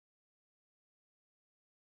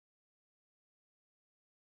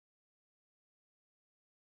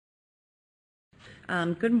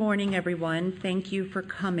Good morning, everyone. Thank you for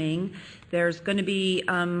coming. There's going to be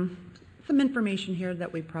some information here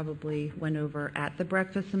that we probably went over at the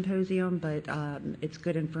breakfast symposium, but it's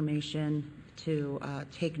good information to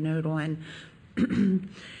take note on.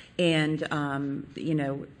 And,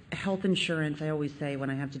 health insurance, I always say when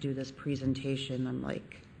I have to do this presentation, I'm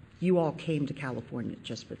like, you all came to California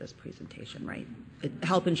just for this presentation, right?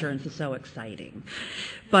 Health insurance is so exciting,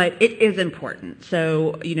 but it is important.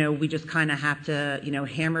 So, we just kind of have to,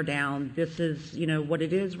 hammer down, this is, what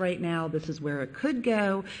it is right now, this is where it could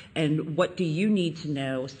go, and what do you need to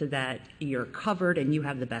know so that you're covered and you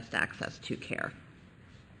have the best access to care.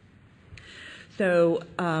 So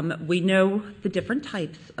we know the different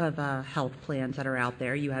types of health plans that are out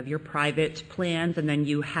there. You have your private plans, and then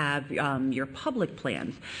you have your public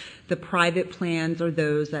plans. The private plans are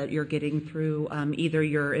those that you're getting through either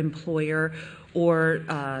your employer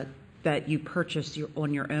or that you purchase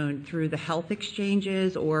on your own through the health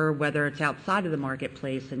exchanges, or whether it's outside of the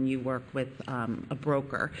marketplace and you work with a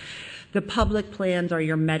broker. The public plans are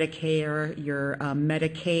your Medicare, your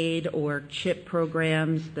Medicaid or CHIP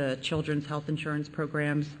programs, the Children's Health Insurance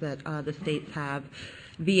programs that the states have,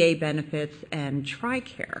 VA benefits, and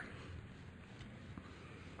TRICARE.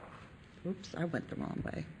 Oops, I went the wrong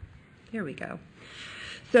way. Here we go.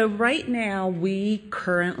 So right now we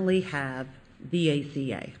currently have the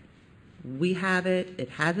ACA. We have it. It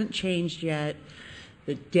hasn't changed yet.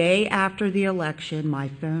 The day after the election, my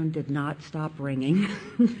phone did not stop ringing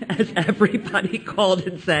as everybody called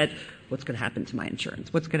and said, what's going to happen to my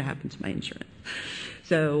insurance? What's going to happen to my insurance?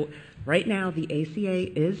 So right now, the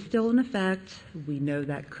ACA is still in effect. We know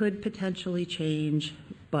that could potentially change,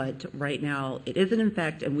 but right now it isn't in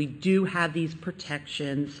effect, and we do have these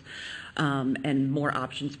protections and more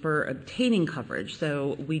options for obtaining coverage.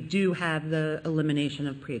 So we do have the elimination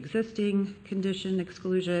of pre-existing condition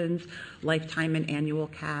exclusions, lifetime and annual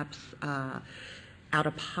caps,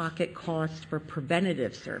 out-of-pocket costs for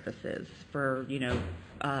preventative services, for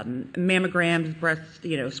mammograms, breast,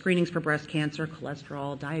 screenings for breast cancer,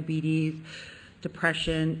 cholesterol, diabetes,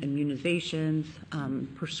 depression, immunizations,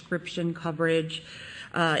 prescription coverage.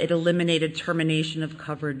 It eliminated termination of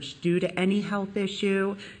coverage due to any health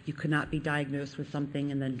issue. You could not be diagnosed with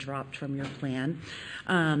something and then dropped from your plan.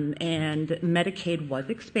 And Medicaid was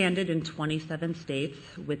expanded in 27 states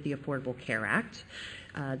with the Affordable Care Act.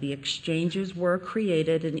 The exchanges were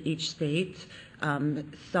created in each state,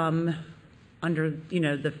 some under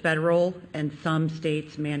the federal, and some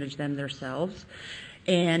states manage them themselves.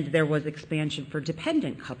 And there was expansion for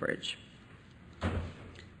dependent coverage.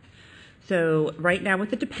 So right now with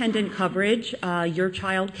the dependent coverage, your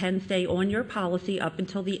child can stay on your policy up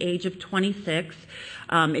until the age of 26.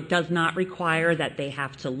 It does not require that they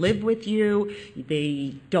have to live with you.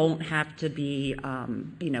 They don't have to be,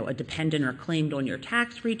 a dependent or claimed on your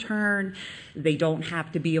tax return. They don't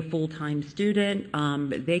have to be a full-time student.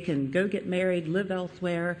 They can go get married, live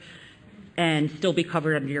elsewhere, and still be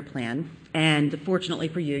covered under your plan. And fortunately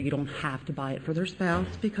for you, you don't have to buy it for their spouse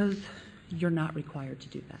because you're not required to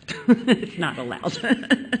do that. It's not allowed.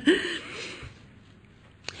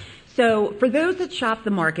 So for those that shop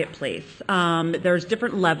the marketplace, there's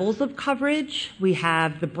different levels of coverage. We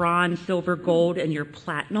have the bronze, silver, gold, and your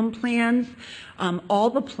platinum plans. All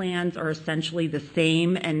the plans are essentially the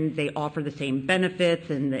same, and they offer the same benefits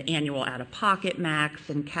and the annual out-of-pocket max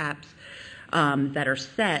and caps that are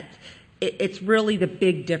set. It's really the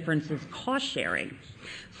big difference is cost sharing.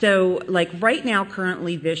 So like right now,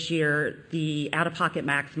 currently this year, the out-of-pocket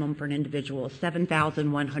maximum for an individual is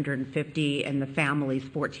 $7,150 and the family's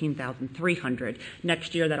 $14,300.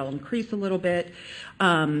 Next year, that'll increase a little bit.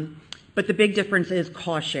 But the big difference is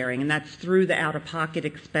cost sharing, and that's through the out-of-pocket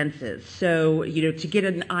expenses. So, to get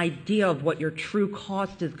an idea of what your true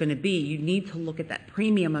cost is going to be, you need to look at that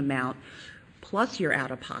premium amount plus your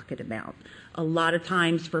out-of-pocket amount. A lot of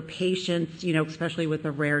times for patients, especially with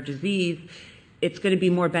a rare disease, it's going to be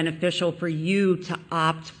more beneficial for you to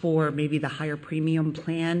opt for maybe the higher premium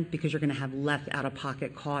plan because you're going to have less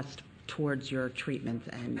out-of-pocket cost towards your treatments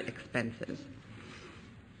and expenses.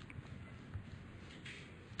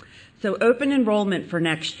 So open enrollment for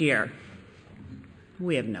next year,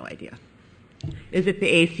 we have no idea. Is it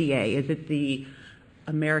the ACA? Is it the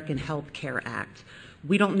American Health Care Act?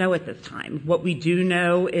 We don't know at this time. What we do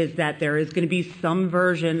know is that there is going to be some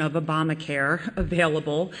version of Obamacare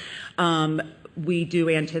available. We do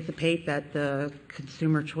anticipate that the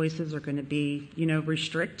consumer choices are going to be,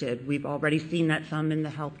 restricted. We've already seen that some in the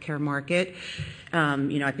healthcare market.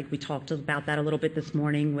 I think we talked about that a little bit this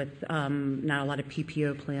morning with not a lot of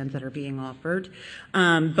PPO plans that are being offered.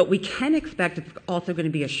 But we can expect it's also going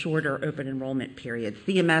to be a shorter open enrollment period.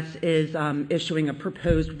 CMS is issuing a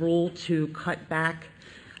proposed rule to cut back,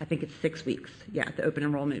 I think it's 6 weeks, the open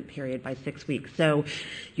enrollment period by 6 weeks. So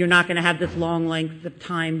you're not going to have this long length of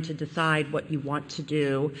time to decide what you want to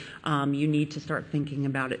do. You need to start thinking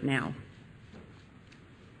about it now.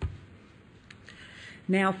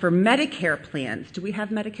 Now for Medicare plans, do we have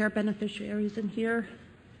Medicare beneficiaries in here?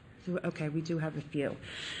 So, okay, we do have a few.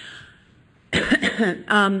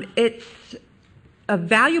 It's a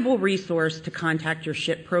valuable resource to contact your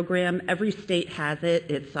SHIP program. Every state has it.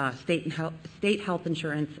 It's a state health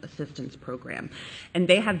insurance assistance program. And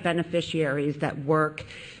they have beneficiaries that work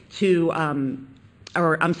to,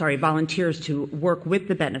 volunteers to work with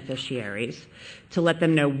the beneficiaries to let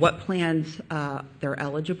them know what plans they're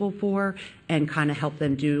eligible for and kind of help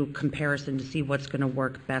them do comparison to see what's going to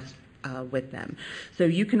work best with them. So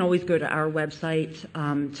you can always go to our website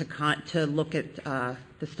to look at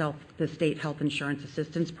the State Health Insurance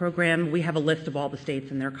Assistance Program. We have a list of all the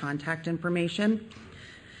states and their contact information.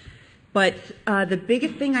 But the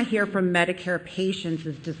biggest thing I hear from Medicare patients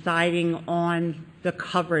is deciding on the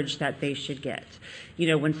coverage that they should get.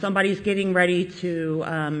 When somebody's getting ready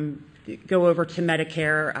to go over to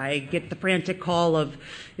Medicare, I get the frantic call of,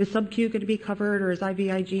 is sub-Q going to be covered or is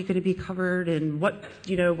IVIG going to be covered, and what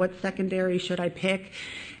secondary should I pick?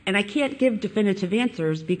 And I can't give definitive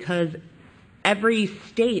answers because every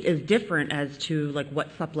state is different as to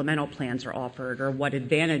what supplemental plans are offered or what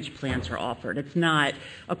advantage plans are offered. It's not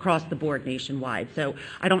across the board nationwide. So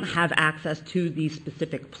I don't have access to the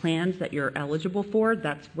specific plans that you're eligible for.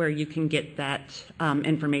 That's where you can get that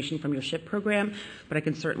information from your SHIP program. But I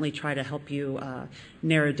can certainly try to help you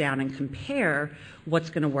narrow down and compare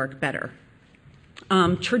what's going to work better.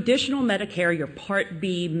 Traditional Medicare, your Part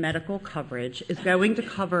B medical coverage, is going to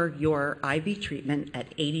cover your IV treatment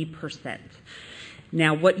at 80%.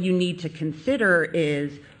 Now, what you need to consider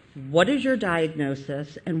is what is your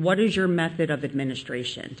diagnosis and what is your method of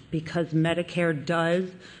administration, because Medicare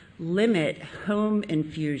does limit home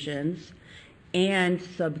infusions and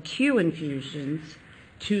sub-Q infusions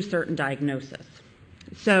to certain diagnoses.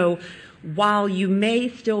 So while you may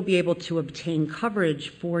still be able to obtain coverage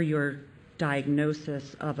for your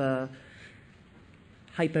diagnosis of a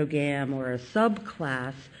hypogam or a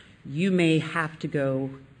subclass, you may have to go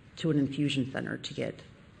to an infusion center to get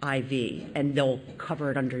IV, and they'll cover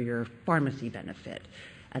it under your pharmacy benefit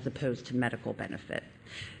as opposed to medical benefit.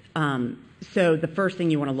 So the first thing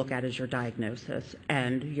you want to look at is your diagnosis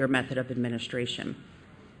and your method of administration.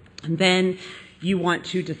 And then you want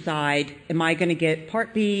to decide, am I going to get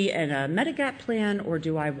Part B and a Medigap plan, or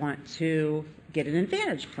do I want to get an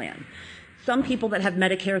Advantage plan? Some people that have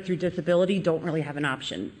Medicare through disability don't really have an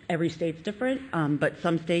option. Every state's different, but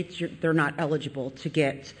some states, they're not eligible to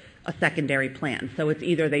get a secondary plan. So it's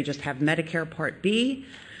either they just have Medicare Part B,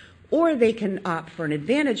 or they can opt for an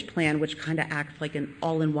Advantage plan, which kind of acts like an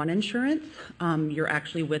all-in-one insurance. You're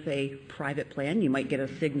actually with a private plan. You might get a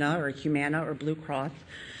Cigna or a Humana or Blue Cross.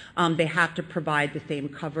 They have to provide the same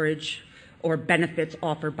coverage or benefits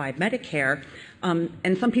offered by Medicare.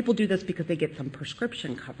 And some people do this because they get some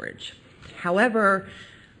prescription coverage. However,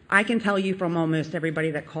 I can tell you from almost everybody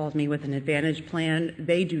that calls me with an Advantage plan,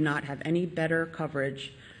 they do not have any better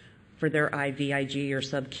coverage for their IVIG or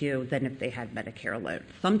sub-Q than if they had Medicare alone.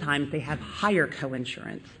 Sometimes they have higher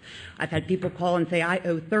coinsurance. I've had people call and say, I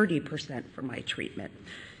owe 30% for my treatment.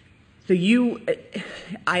 So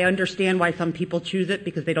I understand why some people choose it,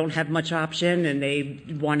 because they don't have much option and they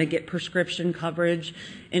want to get prescription coverage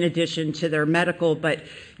in addition to their medical, but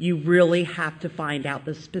you really have to find out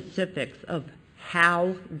the specifics of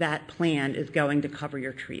how that plan is going to cover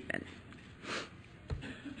your treatment.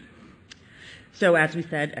 So as we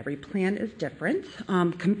said, every plan is different.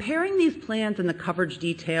 Comparing these plans and the coverage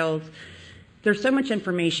details, there's so much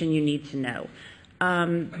information you need to know.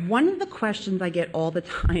 One of the questions I get all the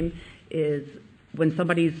time is when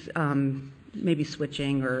somebody's maybe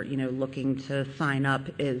switching or looking to sign up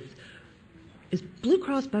is Blue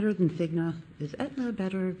Cross better than Cigna? Is Aetna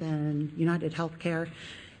better than United Healthcare?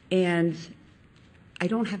 And I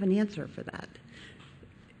don't have an answer for that.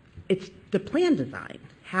 It's the plan design.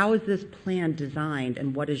 How is this plan designed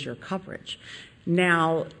and what is your coverage?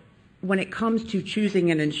 Now, when it comes to choosing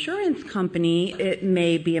an insurance company, it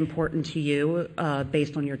may be important to you,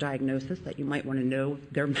 based on your diagnosis, that you might want to know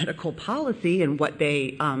their medical policy and what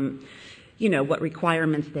they, what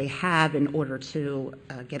requirements they have in order to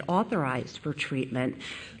get authorized for treatment.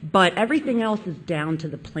 But everything else is down to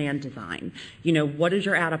the plan design. What is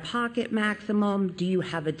your out-of-pocket maximum? Do you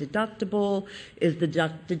have a deductible? Is the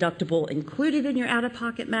deductible included in your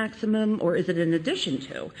out-of-pocket maximum, or is it in addition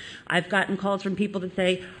to? I've gotten calls from people that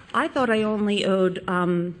say, I thought I only owed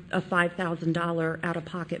a $5,000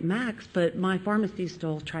 out-of-pocket max, but my pharmacy is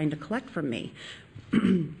still trying to collect from me.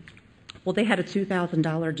 Well, they had a $2,000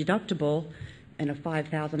 deductible and a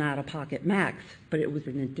 $5,000 out-of-pocket max, but it was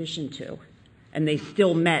in addition to, and they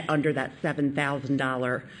still met under that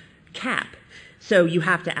 $7,000 cap. So you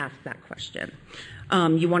have to ask that question.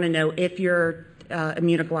 You want to know if your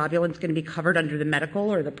immunoglobulin is going to be covered under the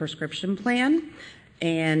medical or the prescription plan,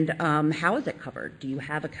 and how is it covered? Do you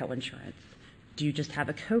have a coinsurance? Do you just have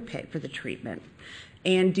a copay for the treatment?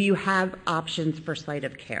 And do you have options for site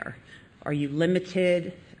of care? Are you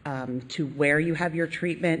limited to where you have your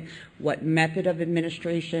treatment, what method of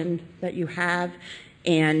administration that you have,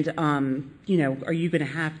 and are you going to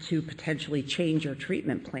have to potentially change your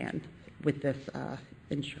treatment plan with this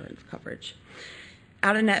insurance coverage?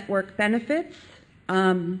 Out-of-network benefits,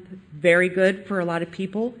 very good for a lot of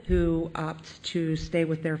people who opt to stay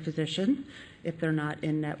with their physician if they're not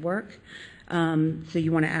in network. So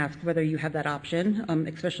you want to ask whether you have that option,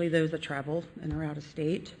 especially those that travel and are out of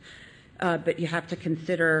state. But you have to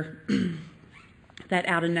consider that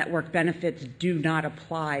out-of-network benefits do not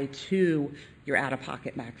apply to your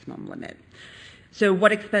out-of-pocket maximum limit. So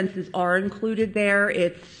what expenses are included there?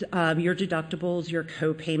 It's your deductibles, your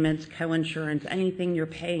co-payments, co-insurance, anything you're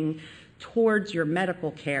paying towards your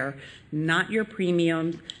medical care, not your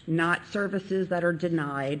premiums, not services that are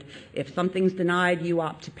denied. If something's denied, you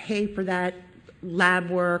opt to pay for that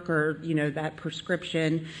lab work or that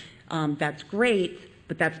prescription. That's great.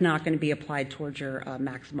 But that's not going to be applied towards your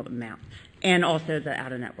maximum amount, and also the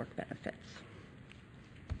out-of-network benefits.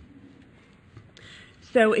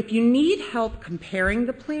 So if you need help comparing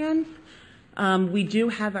the plans, we do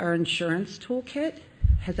have our insurance toolkit.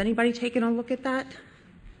 Has anybody taken a look at that?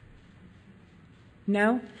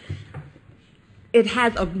 No? It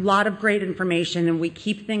has a lot of great information, and we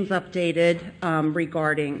keep things updated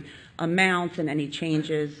regarding amounts and any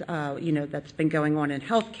changes, that's been going on in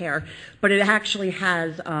healthcare. But it actually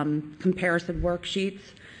has comparison worksheets,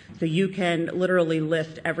 so you can literally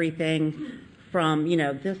list everything from,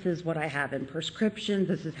 this is what I have in prescriptions,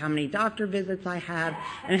 this is how many doctor visits I have,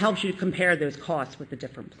 and it helps you to compare those costs with the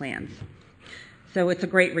different plans. So it's a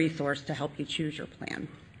great resource to help you choose your plan.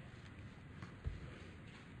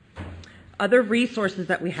 Other resources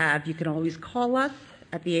that we have, you can always call us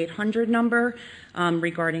at the 800 number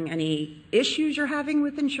regarding any issues you're having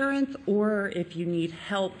with insurance, or if you need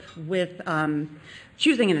help with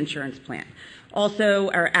choosing an insurance plan. Also,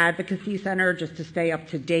 our advocacy center, just to stay up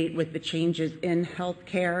to date with the changes in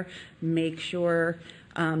healthcare. Make sure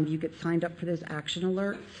you get signed up for those action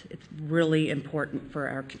alerts. It's really important for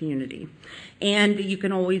our community. And you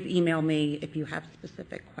can always email me if you have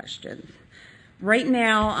specific questions. Right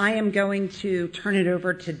now, I am going to turn it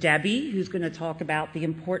over to Debbie, who's going to talk about the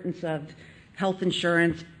importance of health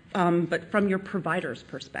insurance, but from your provider's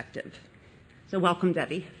perspective. So welcome,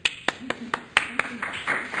 Debbie.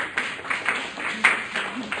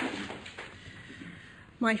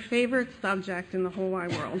 My favorite subject in the whole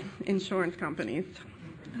wide world, insurance companies.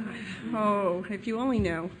 Oh, if you only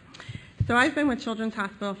knew. So I've been with Children's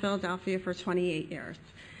Hospital of Philadelphia for 28 years.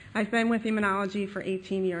 I've been with immunology for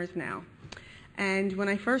 18 years now. And when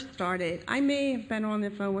I first started, I may have been on the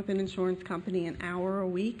phone with an insurance company an hour a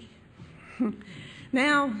week.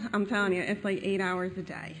 Now, I'm telling you, it's like 8 hours a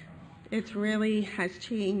day. It really has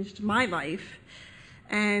changed my life.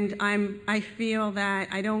 And I feel that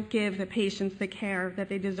I don't give the patients the care that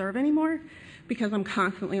they deserve anymore because I'm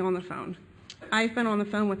constantly on the phone. I've been on the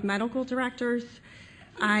phone with medical directors.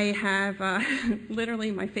 I have,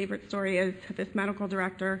 literally my favorite story is this medical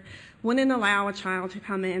director wouldn't allow a child to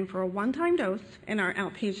come in for a one-time dose in our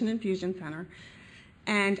outpatient infusion center.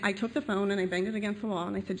 And I took the phone and I banged it against the wall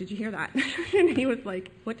and I said, "Did you hear that?" And he was like,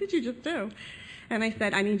 "What did you just do?" And I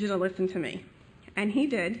said, "I need you to listen to me." And he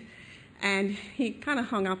did. And he kind of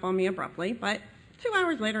hung up on me abruptly, but 2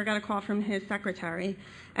 hours later I got a call from his secretary,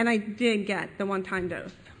 and I did get the one-time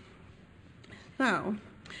dose. So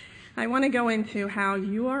I want to go into how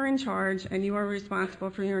you are in charge and you are responsible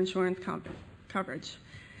for your insurance coverage.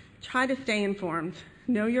 Try to stay informed,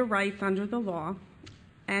 know your rights under the law,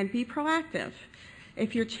 and be proactive.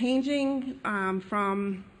 If you're changing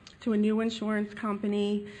to a new insurance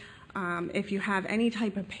company, if you have any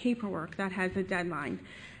type of paperwork that has a deadline,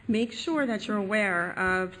 make sure that you're aware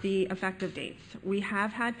of the effective dates. We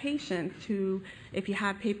have had patients who, if you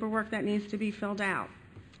have paperwork that needs to be filled out,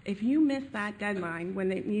 if you miss that deadline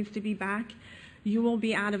when it needs to be back, you will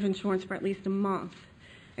be out of insurance for at least a month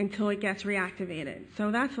until it gets reactivated. So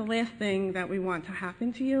that's the last thing that we want to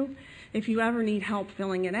happen to you. If you ever need help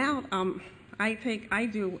filling it out, I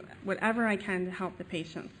do whatever I can to help the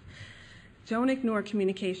patients. Don't ignore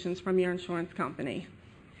communications from your insurance company.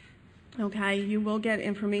 Okay, you will get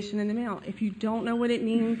information in the mail. If you don't know what it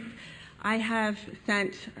means, I have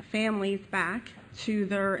sent families back to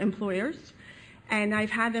their employers, and I've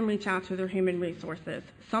had them reach out to their human resources.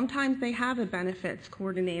 Sometimes they have a benefits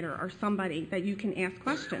coordinator or somebody that you can ask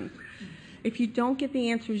questions. If you don't get the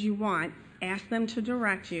answers you want, ask them to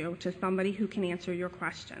direct you to somebody who can answer your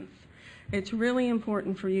questions. It's really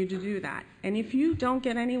important for you to do that. And if you don't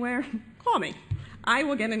get anywhere, call me. I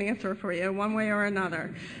will get an answer for you one way or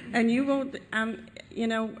another. And you will,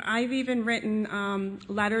 I've even written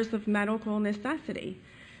letters of medical necessity.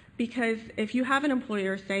 Because if you have an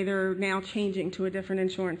employer say they're now changing to a different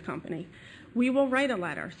insurance company, we will write a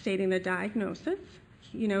letter stating the diagnosis,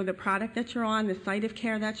 the product that you're on, the site of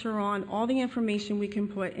care that you're on, all the information we can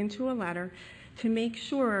put into a letter to make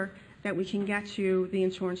sure that we can get you the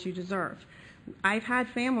insurance you deserve. I've had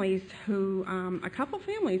families who, a couple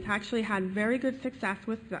families actually had very good success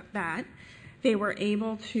with that. They were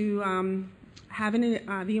able to have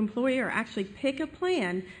the employer actually pick a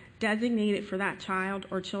plan designated for that child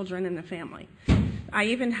or children in the family. I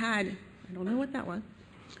even had, I don't know what that was.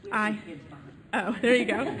 Oh, there you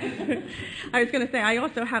go. I was going to say, I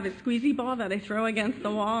also have a squeezy ball that I throw against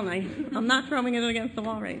the wall, and I'm not throwing it against the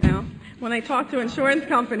wall right now. When I talk to insurance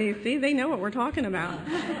companies, see, they know what we're talking about.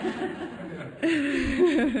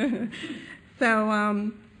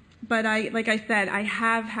 But like I said, I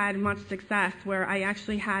have had much success where I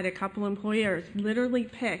actually had a couple employers literally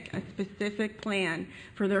pick a specific plan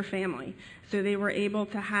for their family. So they were able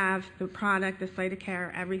to have the product, the site of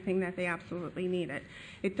care, everything that they absolutely needed.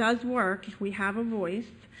 It does work. We have a voice.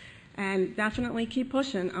 And definitely keep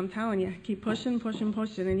pushing. I'm telling you, keep pushing,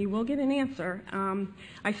 and you will get an answer.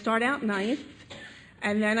 I start out nice,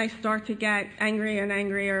 and then I start to get angrier and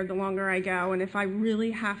angrier the longer I go. And if I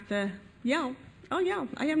really have to yell, I'll yell.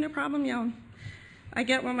 I have no problem yelling. I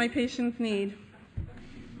get what my patients need.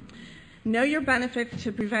 Know your benefits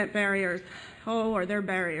to prevent barriers. Oh, are there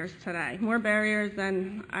barriers today? More barriers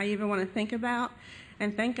than I even want to think about.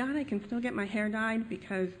 And thank God I can still get my hair dyed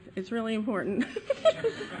because it's really important.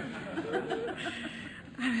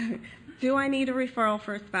 Do I need a referral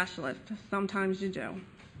for a specialist? Sometimes you do.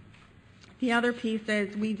 The other piece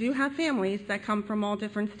is we do have families that come from all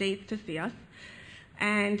different states to see us,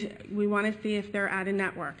 and we want to see if they're out of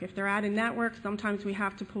network. If they're out of network, sometimes we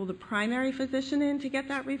have to pull the primary physician in to get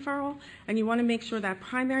that referral, and you want to make sure that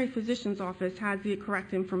primary physician's office has the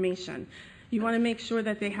correct information. You want to make sure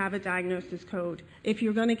that they have a diagnosis code. If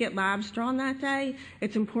you're going to get labs drawn that day,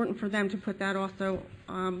 it's important for them to put that also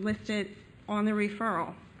listed on the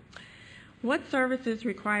referral. What services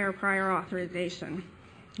require prior authorization?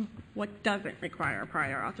 What doesn't require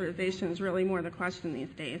prior authorization is really more the question these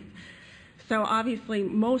days. So obviously,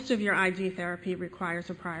 most of your IG therapy requires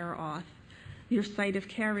a prior auth. Your site of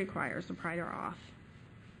care requires a prior auth.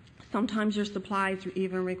 Sometimes your supplies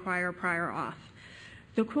even require prior auth.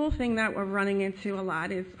 The cool thing that we're running into a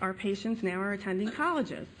lot is our patients now are attending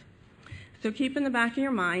colleges. So keep in the back of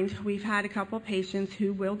your mind, we've had a couple patients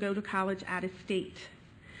who will go to college out of state.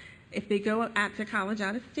 If they go to college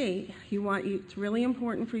out of state, it's really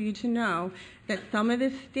important for you to know that some of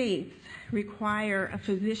the states require a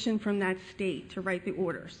physician from that state to write the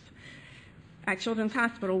orders. At Children's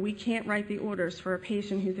Hospital, we can't write the orders for a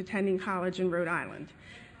patient who's attending college in Rhode Island.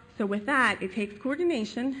 So with that, it takes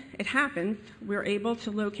coordination. It happens. We're able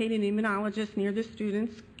to locate an immunologist near the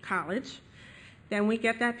student's college. Then we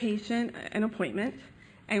get that patient an appointment.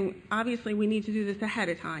 And obviously, we need to do this ahead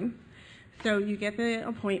of time. So you get the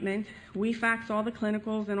appointment. We fax all the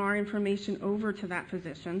clinicals and our information over to that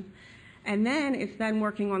physician. And then it's then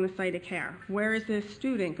working on the site of care. Where is this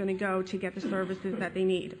student going to go to get the services that they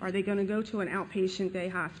need? Are they going to go to an outpatient day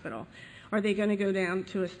hospital? Are they going to go down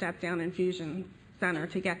to a step-down infusion center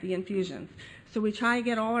to get the infusions? So we try to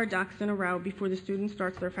get all our ducks in a row before the student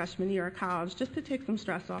starts their freshman year of college, just to take some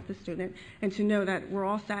stress off the student and to know that we're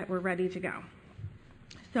all set, we're ready to go.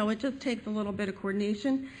 So it just takes a little bit of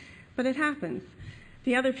coordination, but it happens.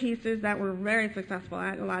 The other piece is that we're very successful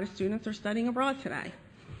at. A lot of students are studying abroad today.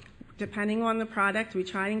 Depending on the product, we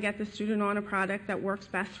try and get the student on a product that works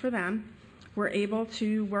best for them. We're able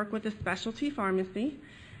to work with a specialty pharmacy,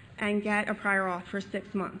 and get a prior auth for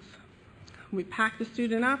 6 months. We pack the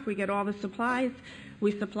student up, we get all the supplies,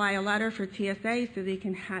 we supply a letter for TSA so they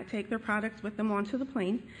can take their products with them onto the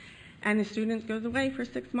plane, and the student goes away for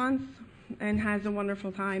 6 months and has a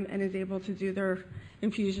wonderful time and is able to do their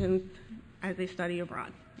infusions as they study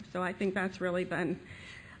abroad. So I think that's really been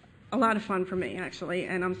a lot of fun for me, actually,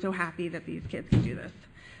 and I'm so happy that these kids can do this.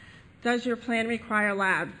 Does your plan require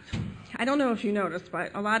labs? I don't know if you noticed,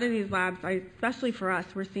 but a lot of these labs, especially for us,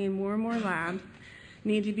 we're seeing more and more labs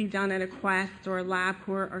need to be done at a Quest or a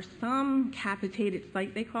LabCorp or some capitated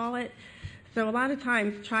site, they call it. So a lot of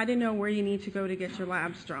times, try to know where you need to go to get your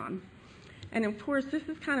labs drawn. And of course, this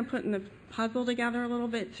is kind of putting the puzzle together a little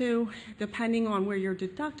bit too, depending on where your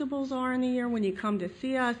deductibles are in the year when you come to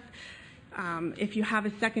see us. If you have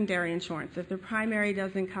a secondary insurance, if the primary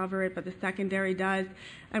doesn't cover it, but the secondary does.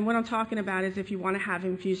 And what I'm talking about is if you want to have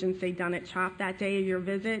infusions, say, done at CHOP that day of your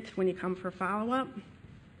visit when you come for follow-up,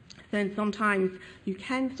 then sometimes you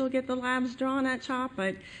can still get the labs drawn at CHOP,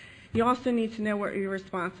 but you also need to know what you're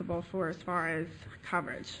responsible for as far as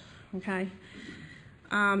coverage, okay?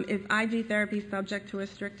 Is IG therapy subject to a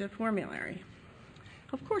restrictive formulary?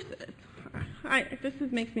 Of course it is.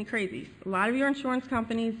 This makes me crazy. A lot of your insurance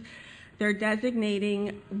companies, they're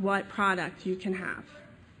designating what product you can have,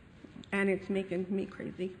 and it's making me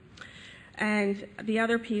crazy. And the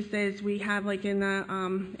other piece is we have, like in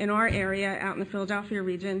our area out in the Philadelphia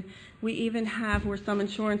region, we even have where some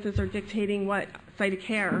insurances are dictating what site of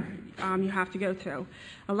care you have to go to.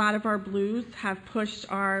 A lot of our blues have pushed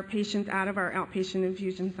our patients out of our outpatient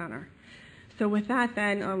infusion center. So with that,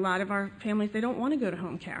 then a lot of our families, they don't want to go to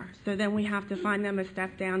home care. So then we have to find them a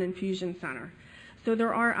step-down infusion center. So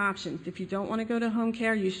there are options. If you don't want to go to home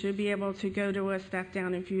care, you should be able to go to a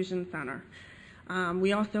step-down infusion center.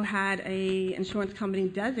 We also had a insurance company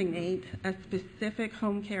designate a specific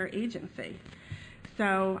home care agency.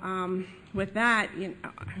 So with that,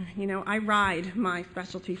 I ride my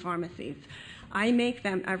specialty pharmacies. I make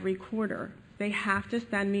them every quarter. They have to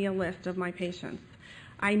send me a list of my patients.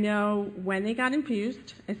 I know when they got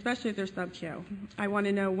infused, especially if they're sub-Q. I want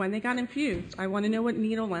to know when they got infused. I want to know what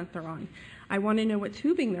needle length they're on. I want to know what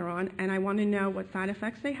tubing they're on, and I want to know what side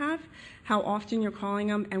effects they have, how often you're calling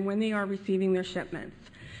them, and when they are receiving their shipments,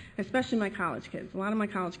 especially my college kids. A lot of my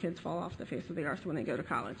college kids fall off the face of the earth when they go to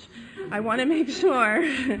college. I want to make sure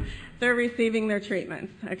they're receiving their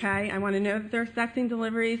treatments, okay? I want to know that they're accepting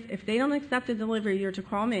deliveries. If they don't accept a delivery, you're to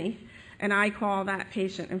call me, and I call that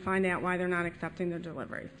patient and find out why they're not accepting their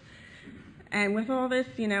deliveries. And with all this,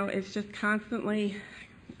 it's just constantly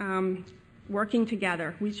working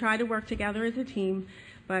together. We try to work together as a team,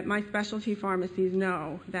 but my specialty pharmacies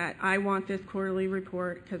know that I want this quarterly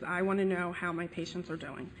report because I want to know how my patients are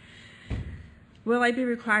doing. Will I be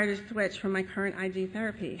required to switch from my current IG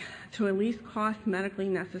therapy to a least cost medically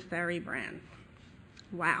necessary brand?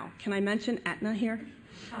 Wow. Can I mention Aetna here?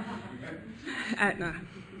 Aetna.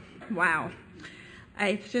 Wow.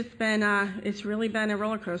 It's really been a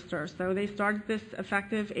roller coaster. So they started this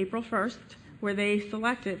effective April 1st, where they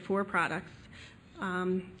selected 4 products.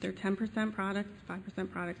 They're 10% products,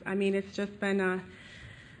 5% products. I mean, it's just been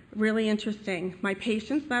really interesting. My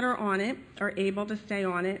patients that are on it are able to stay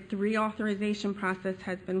on it. The reauthorization process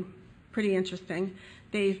has been pretty interesting.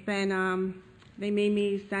 They made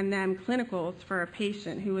me send them clinicals for a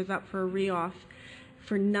patient who was up for a reauth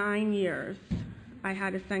for 9 years. I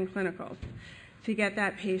had to send clinicals to get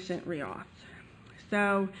that patient reauth.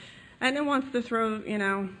 So Aetna wants to throw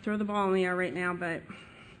the ball in the air right now, but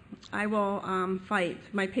I will fight.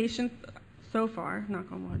 My patients so far,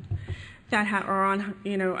 knock on wood, that are on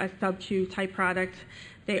a sub-Q type product,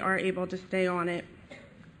 they are able to stay on it.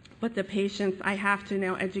 But the patients, I have to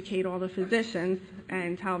now educate all the physicians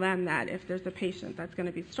and tell them that if there's a patient that's going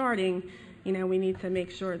to be starting, we need to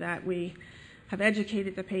make sure that we have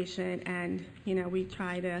educated the patient and we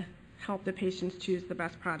try to help the patients choose the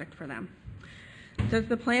best product for them. Does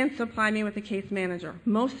the plan supply me with a case manager?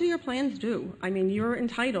 Most of your plans do. I mean, you're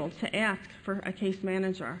entitled to ask for a case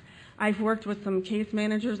manager. I've worked with some case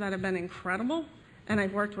managers that have been incredible, and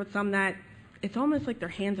I've worked with some that it's almost like their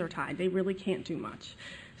hands are tied. They really can't do much.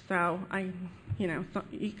 So I don't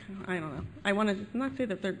know. I want to not say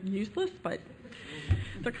that they're useless, but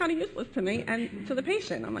they're kind of useless to me and to the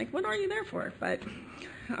patient. I'm like, what are you there for? But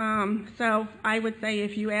so I would say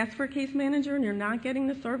if you ask for a case manager and you're not getting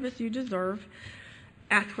the service you deserve,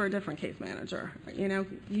 ask for a different case manager.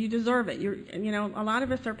 You deserve it. A lot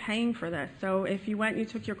of us are paying for this. So if you went and you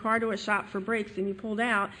took your car to a shop for brakes and you pulled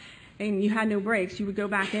out and you had no brakes, you would go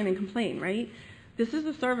back in and complain, right? This is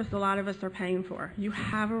a service a lot of us are paying for. You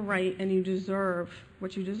have a right and you deserve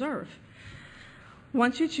what you deserve.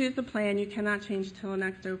 Once you choose the plan, you cannot change until the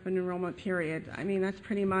next open enrollment period. I mean, that's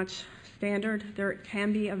pretty much standard. There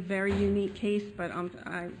can be a very unique case, but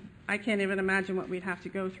I can't even imagine what we'd have to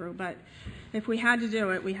go through. But if we had to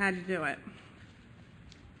do it, we had to do it.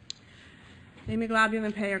 Hemoglobin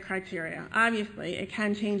payer criteria. Obviously, it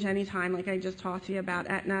can change any time, like I just talked to you about.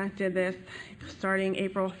 Aetna did this starting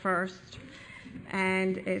April 1st,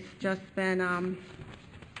 and it's just been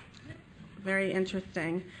very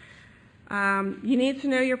interesting. You need to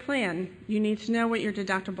know your plan. You need to know what your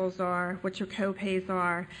deductibles are, what your co-pays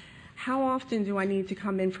are. How often do I need to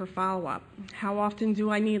come in for follow-up? How often do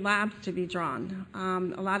I need labs to be drawn?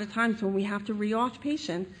 A lot of times when we have to re-auth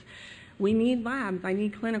patients, we need labs, I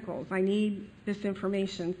need clinicals, I need this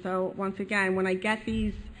information. So once again, when I get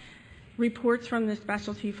these reports from the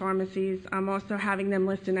specialty pharmacies, I'm also having them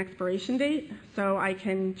list an expiration date so I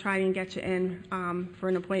can try and get you in for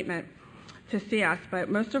an appointment to see us. But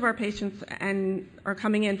most of our patients are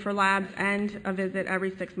coming in for labs and a visit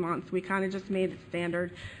every 6 months. We kind of just made it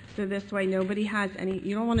standard. So this way nobody has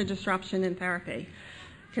you don't want a disruption in therapy.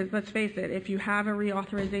 Because let's face it, if you have a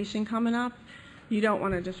reauthorization coming up, you don't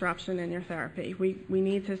want a disruption in your therapy. We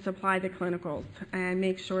need to supply the clinicals and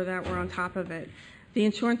make sure that we're on top of it. The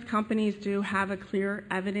insurance companies do have a clear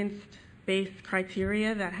evidence-based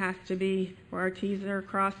criteria that has to be where our T's are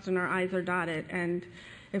crossed and our I's are dotted. And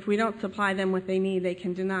if we don't supply them what they need, they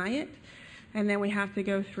can deny it. And then we have to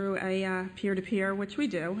go through a peer-to-peer, which we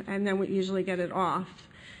do, and then we usually get it off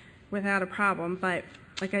without a problem. But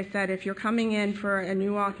like I said, if you're coming in for a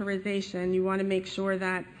new authorization, you want to make sure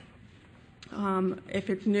that if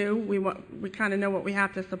it's new, we kind of know what we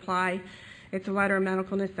have to supply. It's a letter of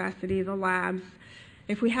medical necessity, the labs.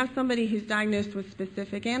 If we have somebody who's diagnosed with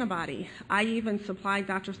specific antibody, I even supplied,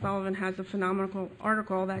 Dr. Sullivan has a phenomenal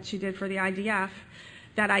article that she did for the IDF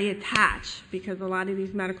that I attach because a lot of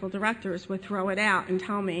these medical directors would throw it out and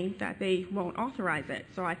tell me that they won't authorize it.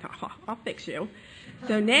 So I thought, oh, I'll fix you.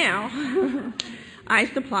 So now I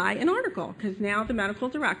supply an article because now the medical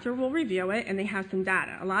director will review it and they have some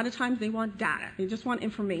data. A lot of times they want data. They just want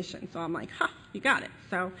information. So I'm like, you got it.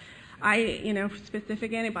 So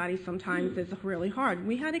specific antibodies sometimes is really hard.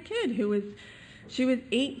 We had a kid she was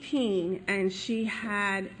 18 and she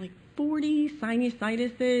had like 40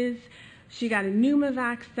 sinusitis. She got a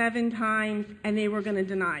Pneumovax 7 times and they were going to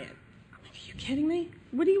deny it. I'm like, are you kidding me?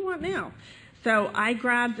 What do you want now? So I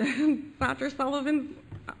grabbed Dr. Sullivan's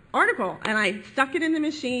article and I stuck it in the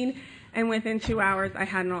machine, and within 2 hours I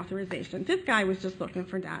had an authorization. This guy was just looking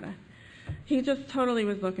for data. He just totally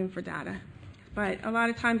was looking for data. But a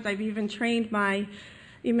lot of times I've even trained my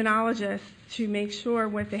immunologists to make sure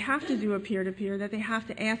when they have to do a peer-to-peer that they have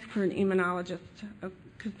to ask for an immunologist.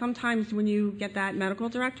 Because sometimes when you get that medical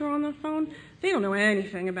director on the phone, they don't know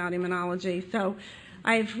anything about immunology. So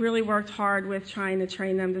I've really worked hard with trying to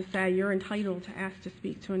train them to say, you're entitled to ask to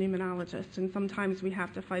speak to an immunologist. And sometimes we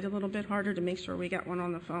have to fight a little bit harder to make sure we get one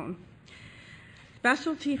on the phone.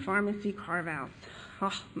 Specialty pharmacy carve-outs.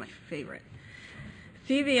 Oh, my favorite.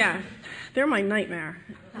 CVS, they're my nightmare.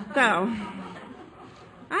 So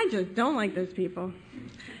I just don't like those people.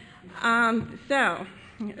 So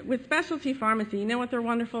with specialty pharmacy, you know what they're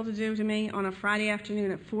wonderful to do to me? On a Friday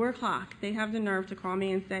afternoon at 4 o'clock, they have the nerve to call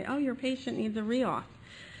me and say, oh, your patient needs a re-auth.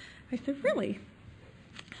 I said, really?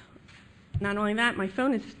 Not only that, my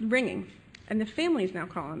phone is ringing, and the family's now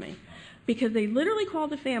calling me because they literally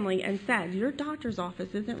called the family and said, your doctor's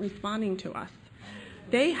office isn't responding to us.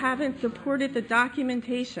 They haven't supported the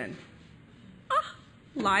documentation. Ah,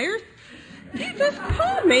 liars. You just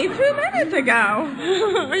called me 2 minutes ago.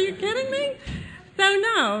 Are you kidding me? So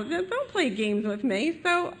no, don't play games with me.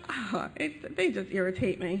 So they just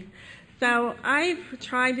irritate me. So I've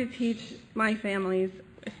tried to teach my families,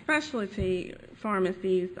 specialty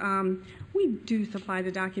pharmacies, we do supply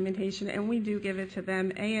the documentation and we do give it to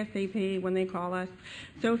them ASAP when they call us.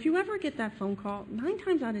 So if you ever get that phone call, 9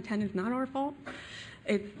 times out of 10 is not our fault.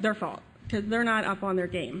 It's their fault because they're not up on their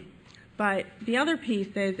game. But the other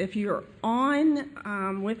piece is if you're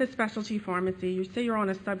on with a specialty pharmacy, you say you're on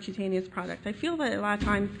a subcutaneous product, I feel that a lot of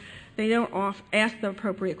times they don't ask the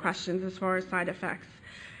appropriate questions as far as side effects.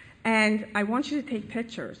 And I want you to take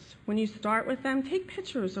pictures. When you start with them, take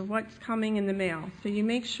pictures of what's coming in the mail. So you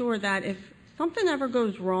make sure that if something ever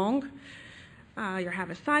goes wrong, you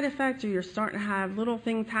have a side effect or you're starting to have little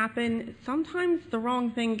things happen, sometimes the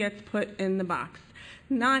wrong thing gets put in the box.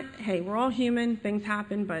 Not, hey, we're all human, things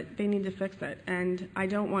happen, but they need to fix it. And I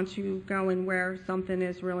don't want you going where something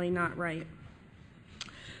is really not right.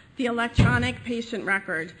 The electronic patient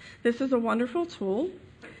record. This is a wonderful tool.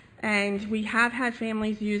 And we have had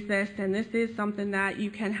families use this, and this is something that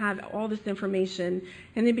you can have all this information.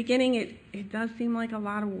 In the beginning, it does seem like a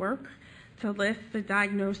lot of work to list the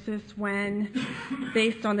diagnosis when,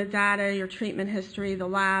 based on the data, your treatment history, the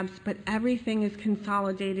labs, but everything is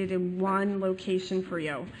consolidated in one location for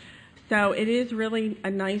you. So it is really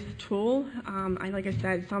a nice tool. Like I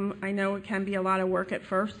said, I know it can be a lot of work at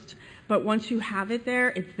first, but once you have it there,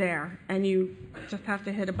 it's there, and you just have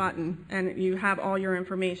to hit a button, and you have all your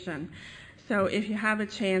information. So if you have a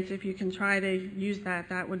chance, if you can try to use that,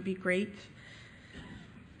 that would be great.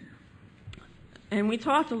 And we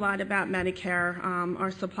talked a lot about Medicare,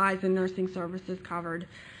 our supplies and nursing services covered.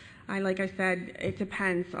 Like I said, it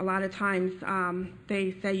depends. A lot of times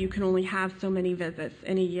they say you can only have so many visits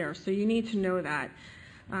in a year, so you need to know that.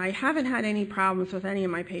 I haven't had any problems with any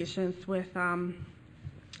of my patients with,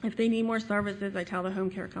 if they need more services, I tell the home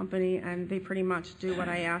care company, and they pretty much do what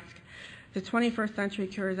I ask. The 21st Century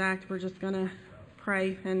Cures Act, we're just going to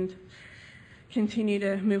pray and continue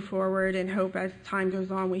to move forward and hope as time goes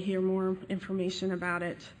on we hear more information about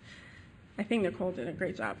it. I think Nichole did a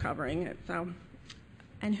great job covering it.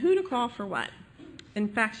 And who to call for what?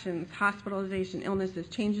 Infections, hospitalization, illnesses,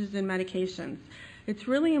 changes in medications. It's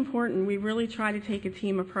really important. We really try to take a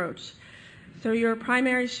team approach. So your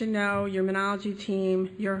primary should know, your immunology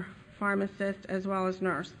team, your pharmacist, as well as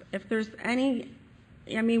nurse. If there's any,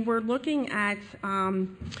 we're looking at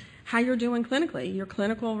how you're doing clinically, your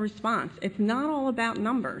clinical response. It's not all about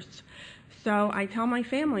numbers. So I tell my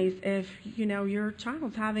families, if your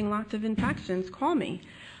child's having lots of infections, call me,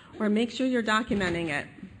 or make sure you're documenting it,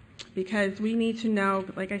 because we need to know,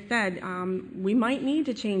 like I said, we might need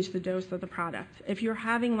to change the dose of the product if you're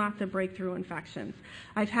having lots of breakthrough infections.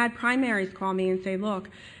 I've had primaries call me and say, look,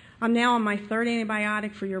 I'm now on my third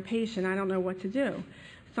antibiotic for your patient. I don't know what to do.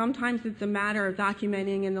 Sometimes it's a matter of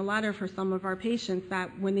documenting in the letter for some of our patients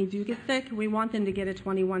that when they do get sick, we want them to get a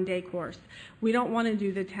 21-day course. We don't want to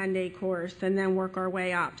do the 10-day course and then work our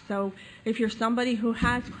way up. So if you're somebody who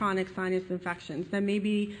has chronic sinus infections, then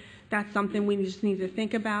maybe that's something we just need to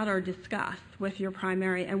think about or discuss with your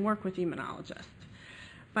primary and work with immunologists.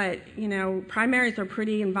 But, primaries are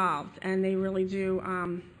pretty involved, and they really do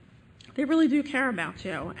care about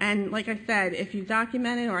you. And like I said, if you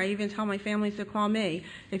document it, or I even tell my families to call me,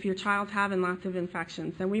 if your child's having lots of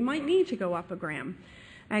infections, then we might need to go up a gram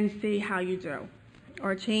and see how you do,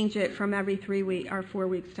 or change it from every 3 weeks or 4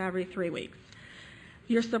 weeks to every 3 weeks.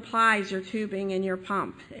 Your supplies, your tubing, and your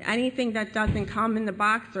pump. Anything that doesn't come in the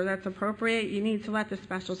box or that's appropriate, you need to let the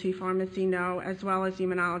specialty pharmacy know, as well as the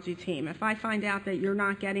immunology team. If I find out that you're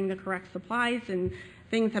not getting the correct supplies and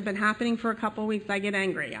things have been happening for a couple of weeks, I get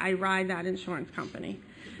angry. I ride that insurance company.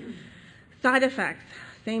 Side effects,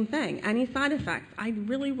 same thing. Any side effects. I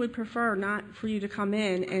really would prefer not for you to come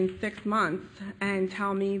in 6 months and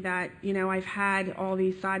tell me that, I've had all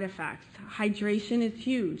these side effects. Hydration is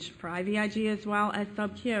huge for IVIG as well as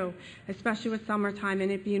sub-Q, especially with summertime and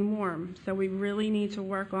it being warm. So we really need to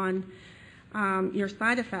work on your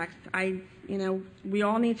side effects. We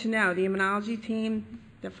all need to know, the immunology team,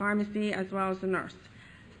 the pharmacy, as well as the nurse.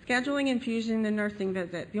 Scheduling infusion and nursing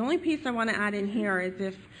visit. The only piece I want to add in here is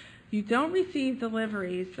if you don't receive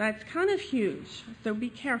deliveries, that's kind of huge, so be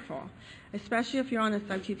careful, especially if you're on a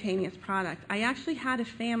subcutaneous product. I actually had a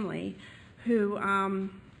family who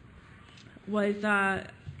was a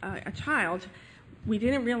child we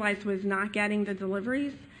didn't realize was not getting the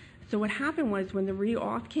deliveries. So what happened was when the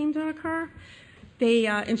re-auth came to occur, the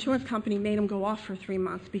insurance company made him go off for 3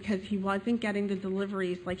 months because he wasn't getting the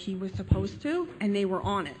deliveries like he was supposed to, and they were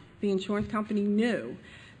on it. The insurance company knew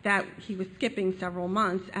that he was skipping several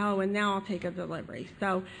months. Oh, and now I'll take a delivery.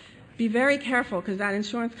 So be very careful, because that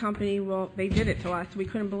insurance company, they did it to us. We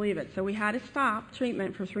couldn't believe it. So we had to stop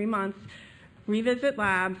treatment for 3 months, revisit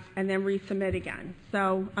labs, and then resubmit again.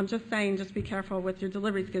 So I'm just saying, just be careful with your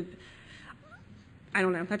deliveries, because I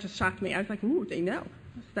don't know, that just shocked me. I was like, ooh, they know.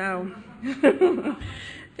 So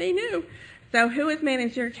they knew. So who has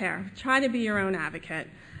managed your care? Try to be your own advocate.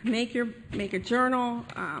 Make a journal,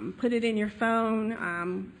 put it in your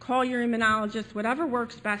phone, call your immunologist, whatever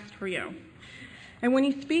works best for you. And when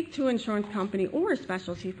you speak to an insurance company or a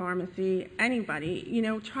specialty pharmacy,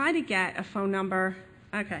 anybody, try to get a phone number.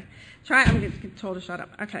 Okay, I'm going to get told to shut up.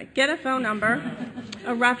 Okay, get a phone number,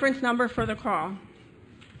 a reference number for the call.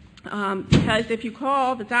 Because if you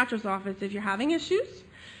call the doctor's office, if you're having issues,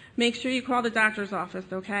 make sure you call the doctor's office,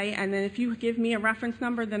 okay? And then if you give me a reference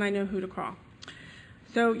number, then I know who to call.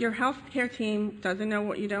 So your healthcare team doesn't know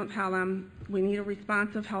what you don't tell them. We need a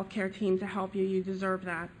responsive healthcare team to help you. You deserve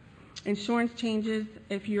that. Insurance changes.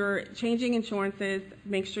 If you're changing insurances,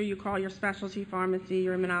 make sure you call your specialty pharmacy,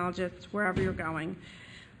 your immunologist, wherever you're going.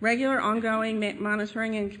 Regular ongoing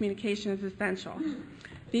monitoring and communication is essential.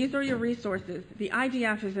 These are your resources. The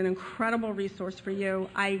IDF is an incredible resource for you.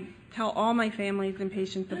 I tell all my families and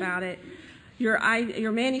patients about it. Your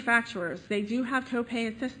manufacturers, they do have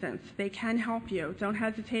copay assistance. They can help you. Don't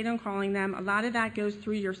hesitate on calling them. A lot of that goes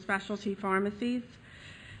through your specialty pharmacies.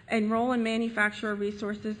 Enroll in manufacturer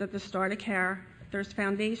resources at the start of care. There's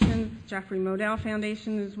foundations. Jeffrey Modell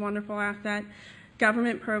Foundation is a wonderful asset.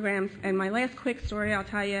 Government programs. And my last quick story I'll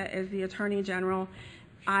tell you is the Attorney General.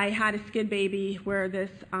 I had a skid baby where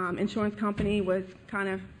this insurance company was kind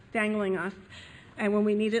of dangling us. And when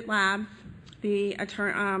we needed labs, they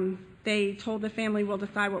told the family, we'll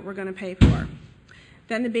decide what we're going to pay for.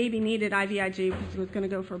 Then the baby needed IVIG because it was going to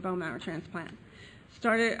go for a bone marrow transplant.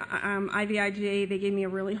 Started IVIG. They gave me a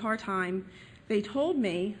really hard time. They told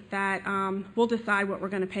me that we'll decide what we're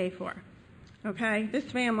going to pay for. Okay? This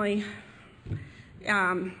family,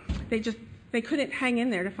 they couldn't hang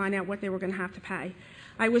in there to find out what they were going to have to pay.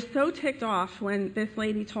 I was so ticked off when this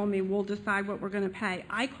lady told me we'll decide what we're going to pay.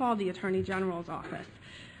 I called the Attorney General's office.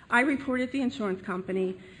 I reported the insurance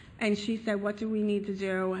company, and she said, what do we need to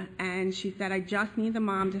do? And she said, I just need the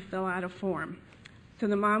mom to fill out a form. So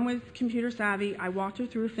the mom was computer savvy. I walked her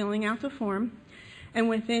through filling out the form, and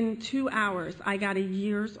within 2 hours, I got a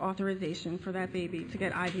year's authorization for that baby to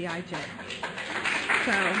get IVIG.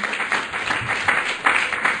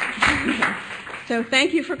 So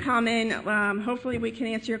thank you for coming. Hopefully we can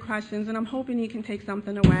answer your questions, and I'm hoping you can take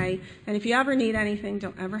something away. And if you ever need anything,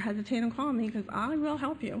 don't ever hesitate and call me, because I will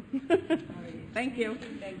help you. Thank you.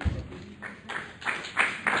 Thanks.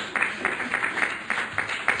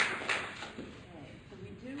 So we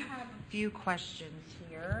do have a few questions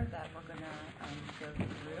here that we're going to go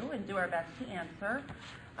through and do our best to answer.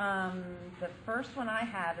 The first one I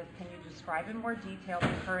have is, can you describe in more detail the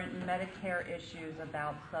current Medicare issues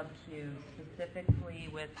about sub-Q, specifically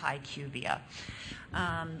with HyQvia?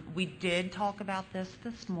 We did talk about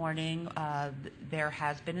this morning. There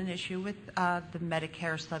has been an issue with the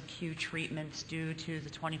Medicare sub-Q treatments due to the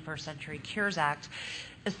 21st Century Cures Act.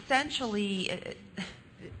 Essentially,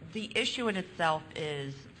 the issue in itself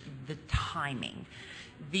is the timing.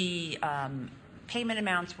 The payment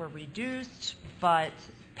amounts were reduced, but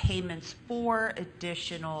payments for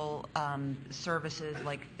additional services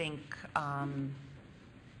like think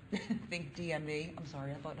DME. I'm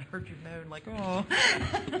sorry, I thought I heard you moan like, oh.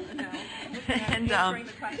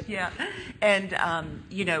 And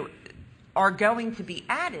are going to be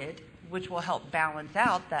added, which will help balance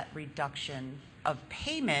out that reduction of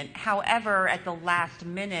payment. However, at the last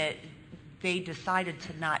minute, they decided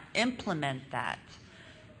to not implement that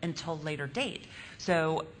until later date.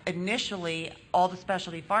 So initially, all the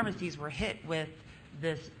specialty pharmacies were hit with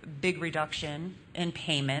this big reduction in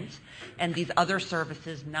payment and these other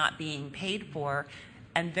services not being paid for,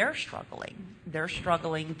 and they're struggling. They're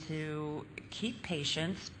struggling to keep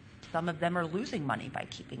patients. Some of them are losing money by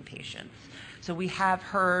keeping patients. So we have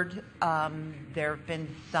heard there have been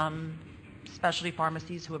some specialty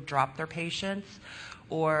pharmacies who have dropped their patients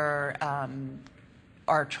or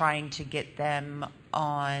are trying to get them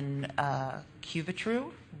on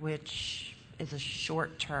Cuvitru, which is a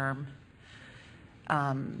short-term,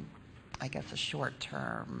 very,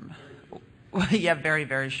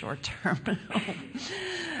 very short-term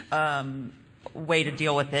way to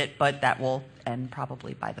deal with it, but that will end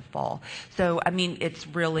probably by the fall. So, I mean, it's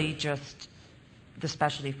really just the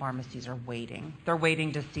specialty pharmacies are waiting. They're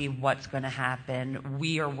waiting to see what's going to happen.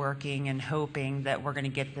 We are working and hoping that we're going to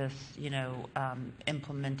get this,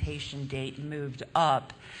 implementation date moved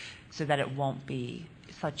up so that it won't be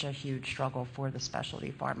such a huge struggle for the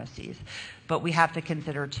specialty pharmacies. But we have to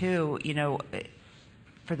consider too,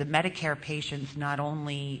 for the Medicare patients, not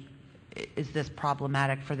only is this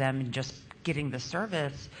problematic for them in just getting the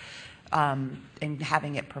service, and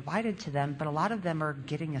having it provided to them, but a lot of them are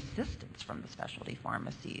getting assistance from the specialty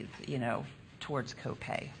pharmacies, towards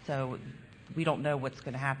copay. So we don't know what's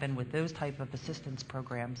going to happen with those type of assistance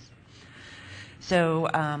programs. So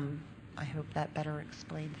I hope that better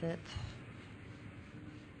explains it.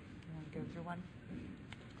 You want to go through one?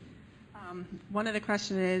 One of the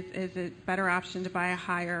questions is it a better option to buy a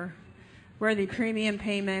higher, where the premium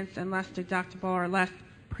payments and less deductible or less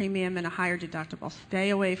premium and a higher deductible? Stay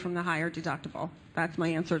away from the higher deductible. That's my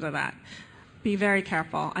answer to that. Be very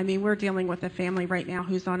careful. I mean, we're dealing with a family right now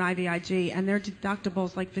who's on IVIG, and their deductible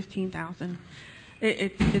is like $15,000.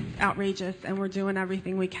 It's outrageous, and we're doing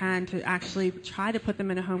everything we can to actually try to put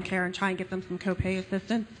them in a home care and try and get them some copay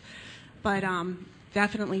assistance. But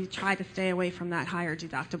definitely try to stay away from that higher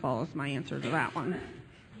deductible is my answer to that one.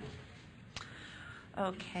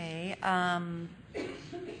 Okay.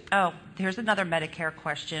 Oh, here's another Medicare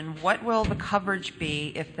question. What will the coverage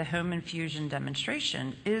be if the home infusion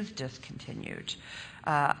demonstration is discontinued?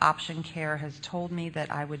 Option Care has told me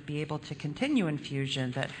that I would be able to continue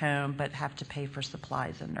infusions at home, but have to pay for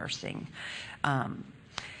supplies and nursing.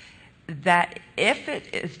 That if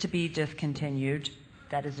it is to be discontinued,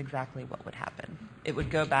 that is exactly what would happen. It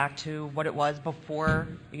would go back to what it was before,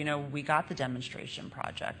 we got the demonstration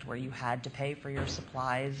project, where you had to pay for your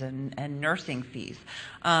supplies and nursing fees.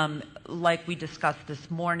 Like we discussed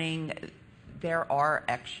this morning, there are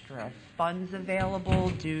extra funds available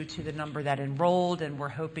due to the number that enrolled, and we're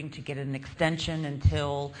hoping to get an extension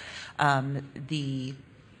until the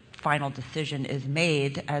final decision is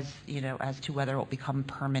made as to whether it will become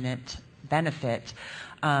permanent benefit.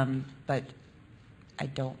 But I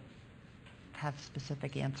don't have a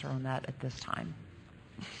specific answer on that at this time.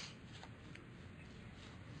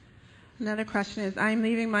 Another question is, I'm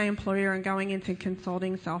leaving my employer and going into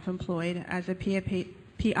consulting self-employed as a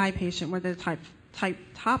PI patient with the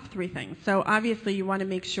top three things. So obviously you want to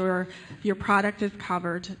make sure your product is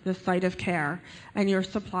covered, the site of care, and your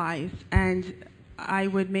supplies. And I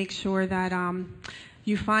would make sure that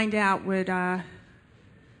you find out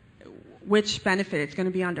which benefit it's going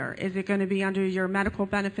to be under. Is it going to be under your medical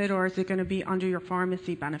benefit, or is it going to be under your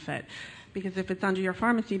pharmacy benefit? Because if it's under your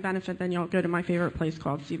pharmacy benefit, then you'll go to my favorite place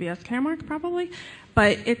called CVS Caremark, probably.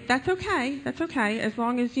 But that's okay. That's okay, as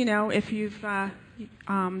long as if you've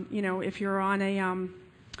if you're on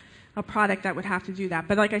a product that would have to do that.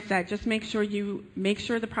 But like I said, just make sure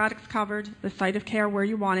the product's covered, the site of care where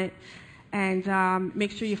you want it, and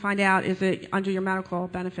make sure you find out, is it under your medical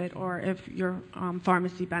benefit or if your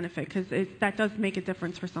pharmacy benefit, because that does make a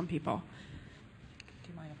difference for some people.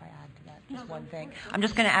 Do you mind if I add to that? Just one thing. I'm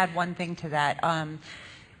just going to add one thing to that.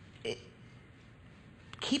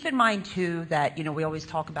 Keep in mind, too, that, we always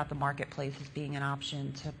talk about the marketplace as being an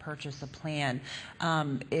option to purchase a plan.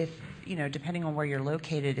 If, depending on where you're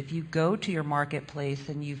located, if you go to your marketplace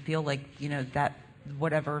and you feel like, that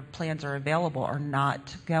whatever plans are available are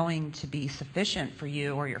not going to be sufficient for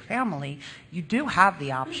you or your family, you do have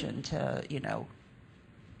the option to,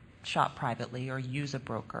 shop privately or use a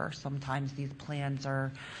broker. Sometimes these plans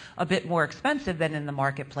are a bit more expensive than in the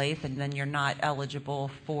marketplace, and then you're not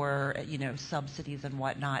eligible for, subsidies and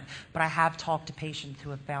whatnot. But I have talked to patients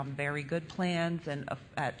who have found very good plans and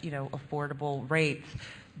at, affordable rates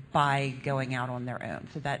by going out on their own.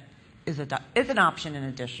 So that is an option in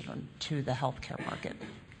addition to the healthcare market.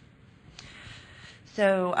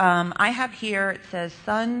 So I have here, it says,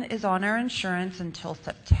 son is on our insurance until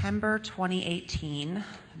September 2018,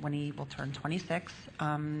 when he will turn 26.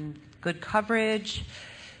 Good coverage.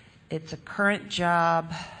 It's a current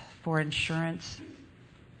job for insurance.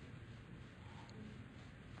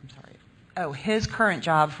 His current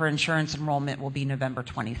job for insurance enrollment will be November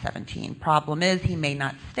 2017. Problem is, he may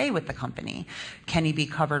not stay with the company. Can he be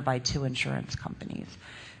covered by 2 insurance companies?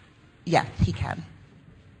 Yes, he can.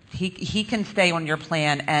 He can stay on your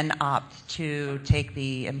plan and opt to take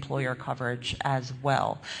the employer coverage as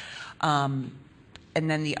well. And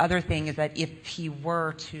then the other thing is that if he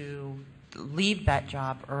were to leave that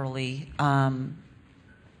job early, and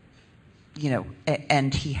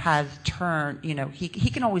he has turned, he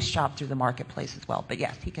can always shop through the marketplace as well. But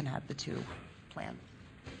yes, he can have the 2 plans.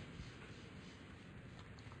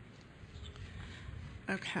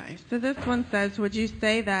 Okay, so this one says, would you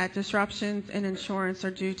say that disruptions in insurance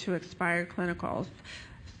are due to expired clinicals?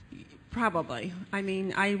 Probably. I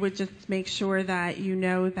mean, I would just make sure that you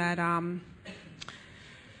know that,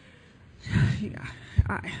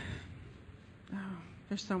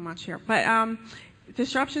 there's so much here. But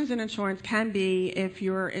disruptions in insurance can be if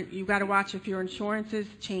you've got to watch if your insurance is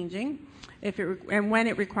changing, and when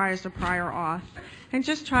it requires a prior auth. And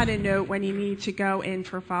just try to note when you need to go in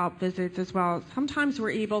for follow-up visits as well. Sometimes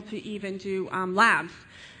we're able to even do labs.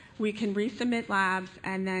 We can resubmit labs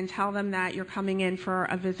and then tell them that you're coming in for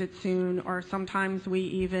a visit soon, or sometimes we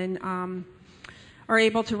even are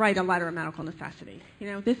able to write a letter of medical necessity.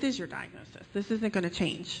 This is your diagnosis. This isn't going to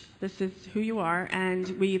change. This is who you are, and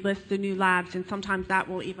we list the new labs, and sometimes that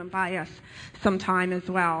will even buy us some time as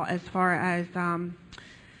well, as far as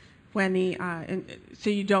so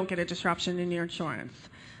you don't get a disruption in your insurance.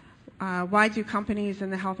 Why do companies in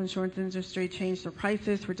the health insurance industry change their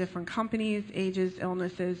prices for different companies, ages,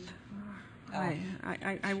 illnesses?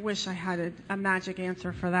 I wish I had a magic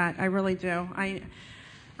answer for that. I really do.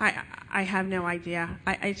 I have no idea.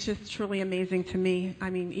 It's just truly amazing to me. I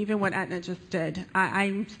mean, even what Aetna just did,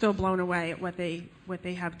 I'm still blown away at what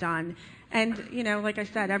they have done. And, you know, like I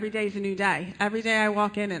said, every day is a new day. Every day I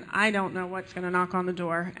walk in and I don't know what's going to knock on the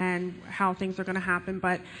door and how things are going to happen,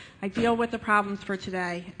 but I deal with the problems for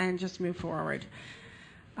today and just move forward.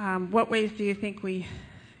 What ways do you think we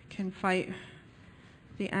can fight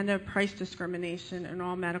the end of price discrimination in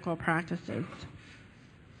all medical practices?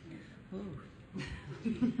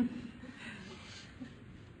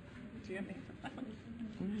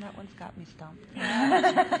 That one's got me stumped.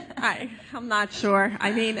 I'm not sure.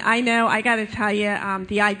 I mean, I know, I got to tell you,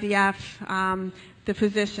 the IDF, the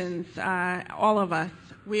physicians, all of us,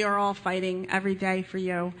 we are all fighting every day for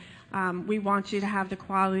you. We want you to have the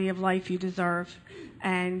quality of life you deserve.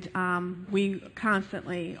 And we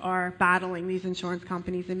constantly are battling these insurance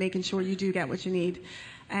companies and making sure you do get what you need.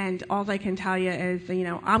 And all I can tell you is, you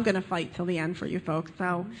know, I'm going to fight till the end for you folks.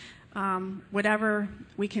 So whatever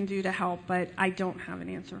we can do to help, but I don't have an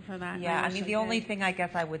answer for that. Yeah, I mean, the only thing I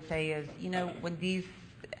guess I would say is, you know, when these,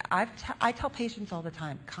 I tell patients all the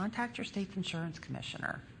time, contact your state's insurance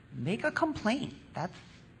commissioner. Make a complaint. That's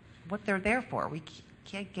what they're there for. We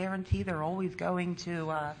can't guarantee they're always going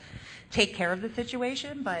to take care of the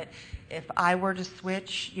situation, but if I were to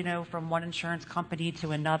switch, you know, from one insurance company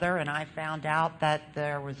to another and I found out that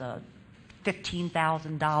there was a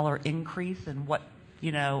 $15,000 increase in what,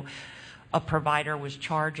 you know, a provider was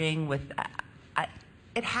charging with,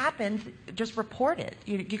 it happens, just report it.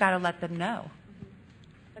 You got to let them know.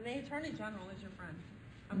 And the Attorney General is your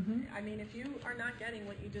friend. I mean, if you are not getting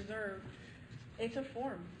what you deserve, it's a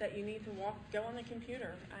form that you need to go on the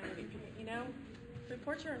computer. And, you know,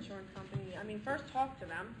 report your insurance company. I mean, first talk to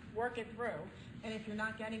them, work it through. And if you're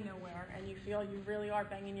not getting nowhere and you feel you really are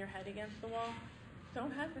banging your head against the wall,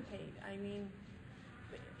 don't hesitate. I mean,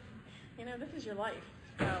 you know, this is your life.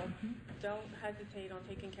 So don't hesitate on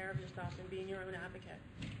taking care of yourself and being your own advocate.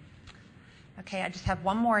 Okay, I just have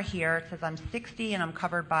one more here. It says I'm 60 and I'm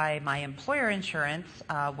covered by my employer insurance.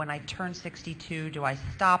 When I turn 62, do I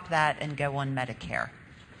stop that and go on Medicare?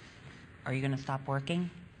 Are you going to stop working?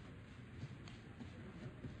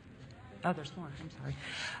 Oh, there's more. I'm sorry.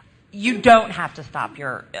 You don't have to stop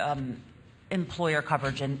your employer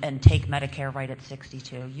coverage and take Medicare right at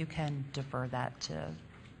 62. You can defer that to,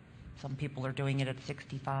 some people are doing it at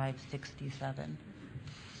 65, 67.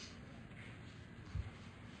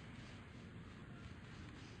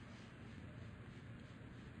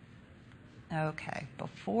 Okay,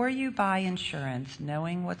 before you buy insurance,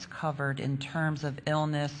 knowing what's covered in terms of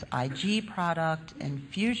illness, IG product,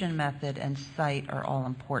 infusion method, and site are all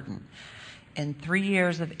important. In 3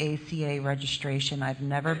 years of ACA registration, I've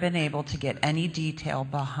never been able to get any detail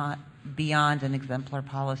beyond an exemplar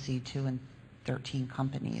policy 2 and 13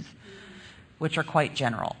 companies, which are quite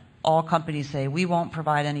general. All companies say, we won't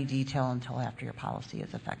provide any detail until after your policy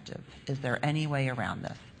is effective. Is there any way around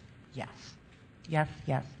this? Yes. Yes,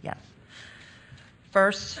 yes, yes.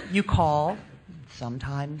 First, you call.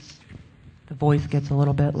 Sometimes the voice gets a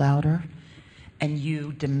little bit louder, and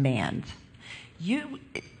you demand. They're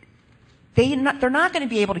not going to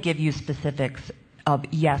be able to give you specifics of,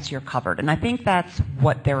 yes, you're covered. And I think that's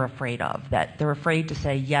what they're afraid of, that they're afraid to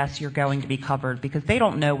say, yes, you're going to be covered, because they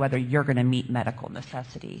don't know whether you're going to meet medical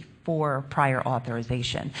necessity for prior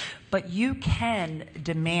authorization. But you can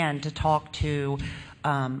demand to talk to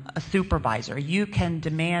a supervisor. You can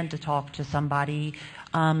demand to talk to somebody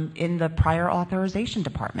in the prior authorization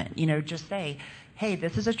department. You know, just say, hey,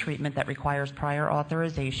 this is a treatment that requires prior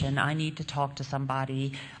authorization. I need to talk to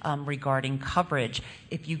somebody regarding coverage.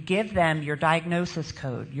 If you give them your diagnosis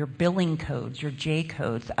code, your billing codes, your J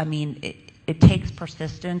codes, I mean, it takes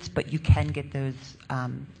persistence, but you can get those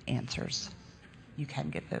answers. You can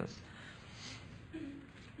get those.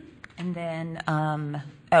 And then,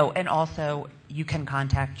 and also you can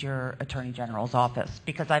contact your Attorney General's office,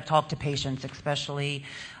 because I've talked to patients, especially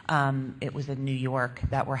it was in New York,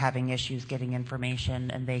 that were having issues getting information,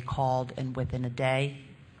 and they called, and within a day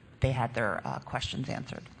they had their questions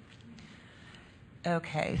answered.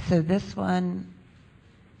 Okay, so this one,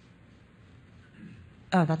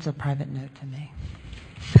 oh, that's a private note to me.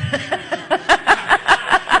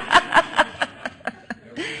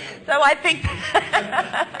 So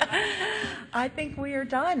I think we are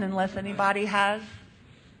done, unless anybody has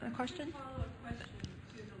a question. Follow-up question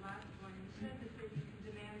to the last one. You said that you can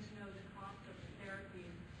demand to know the cost of the therapy.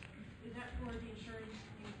 Is that for the insurance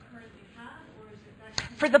you currently have, or is it that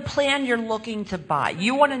For the plan you're looking to buy?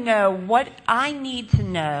 You want to know what I need to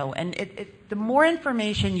know, and the more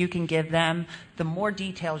information you can give them, the more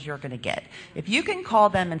details you're going to get. If you can call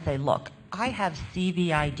them and say, look, I have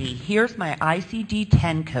CVID. Here's my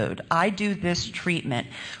ICD-10 code. I do this treatment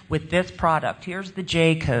with this product. Here's the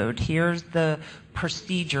J code. Here's the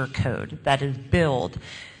procedure code that is billed.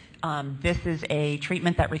 This is a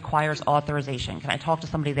treatment that requires authorization. Can I talk to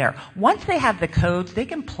somebody there? Once they have the codes, they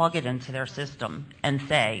can plug it into their system and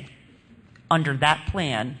say, under that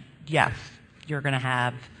plan, yes, you're going to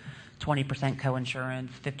have 20% coinsurance,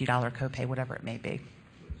 $50 copay, whatever it may be.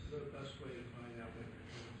 What's the best way to find out what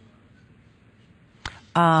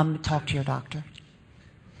your Talk to your doctor.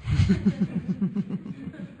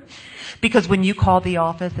 Because when you call the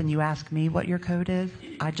office and you ask me what your code is,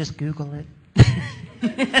 I just Google it. If your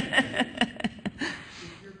plan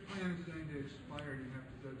is going to expire, you have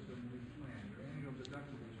to go to a new plan. Your annual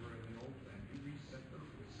deductibles were in the old plan. You reset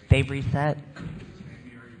those. They reset.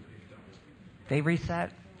 Maybe are you double? They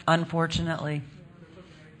reset, unfortunately.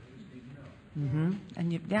 And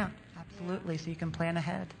yeah, absolutely. So you can plan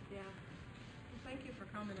ahead. Yeah. Well, thank you for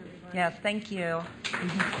coming, everybody. Yes, thank you.